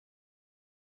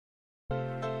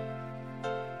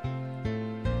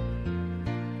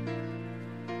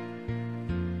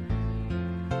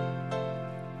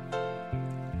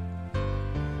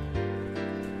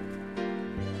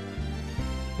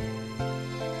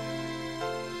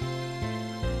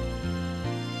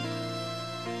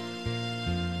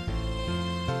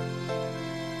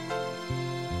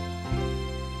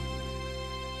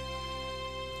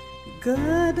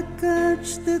Gotta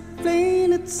catch the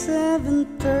plane at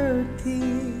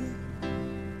 7:30.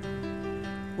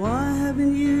 Why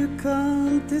haven't you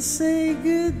come to say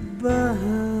goodbye?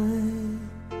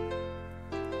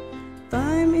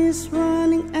 Time is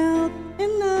running out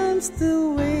and I'm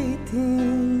still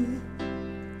waiting.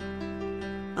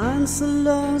 I'm so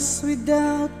lost,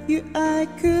 without you I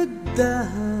could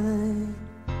die.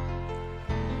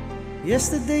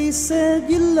 Yesterday you said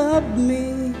you loved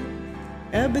me,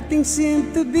 everything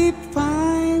seemed to be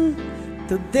fine.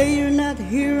 Today you're not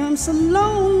here, I'm so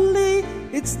lonely.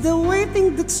 It's the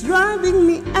waiting that's driving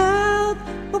me out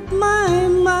of my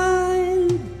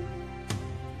mind.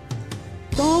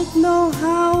 Don't know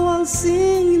how I'll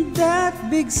sing in that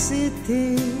big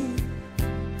city.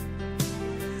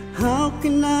 How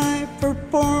can I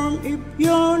perform if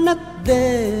you're not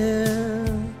there?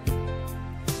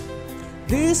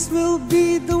 This will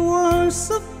be the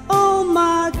worst of all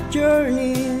my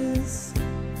journeys.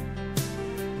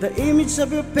 The image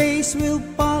of your face will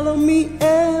follow me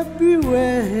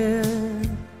everywhere.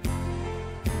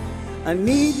 I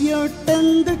need your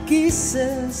tender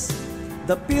kisses,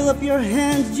 the feel of your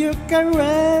hands, your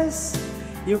caress.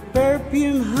 Your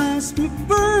perfume has me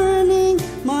burning,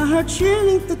 my heart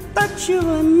yearning to touch you.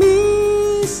 I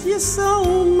miss you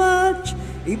so much.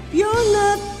 If you're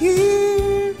not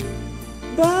here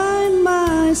by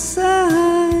my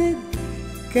side,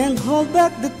 can't hold back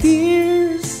the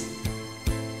tears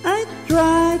I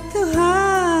try to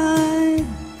hide.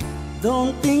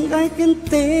 Don't think I can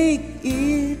take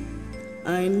it,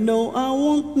 I know I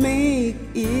won't make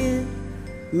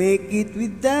it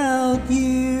without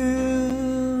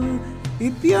you.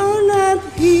 If you're not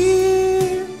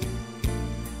here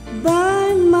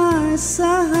by my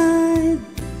side,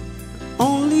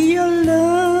 only your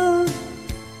love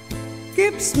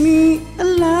keeps me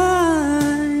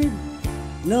alive.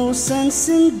 No sense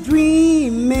in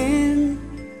dreaming,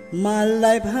 my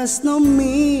life has no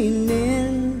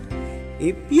meaning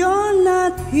if you're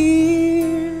not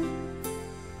here.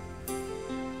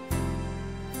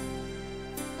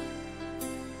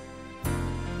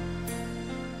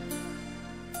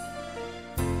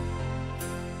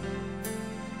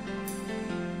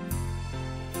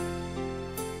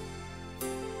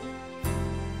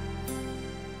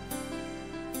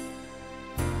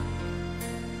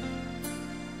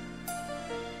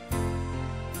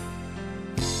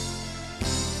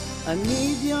 I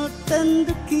need your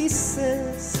tender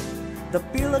kisses, the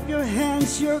feel of your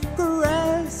hands, your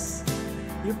caress.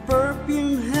 Your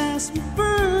perfume has me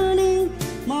burning,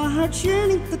 my heart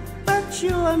yearning to touch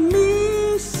you. I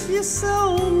miss you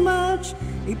so much.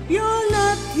 If you're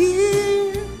not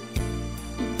here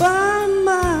by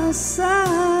my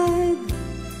side,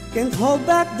 can't hold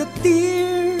back the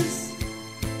tears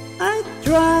I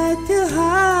try to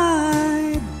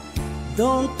hide.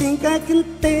 Don't think I can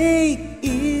take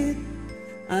it,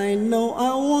 I know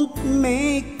I won't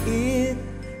make it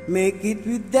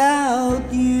without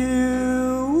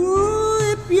you.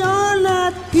 If you're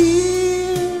not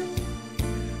here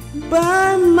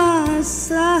by my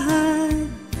side,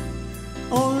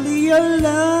 only your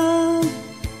love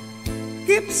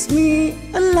keeps me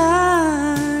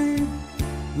alive.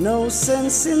 No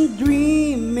sense in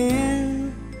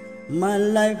dreaming, my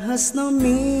life has no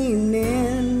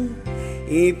meaning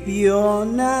if you're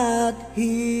not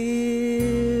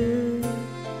here.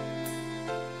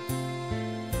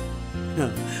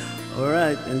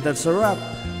 Alright, and that's a wrap.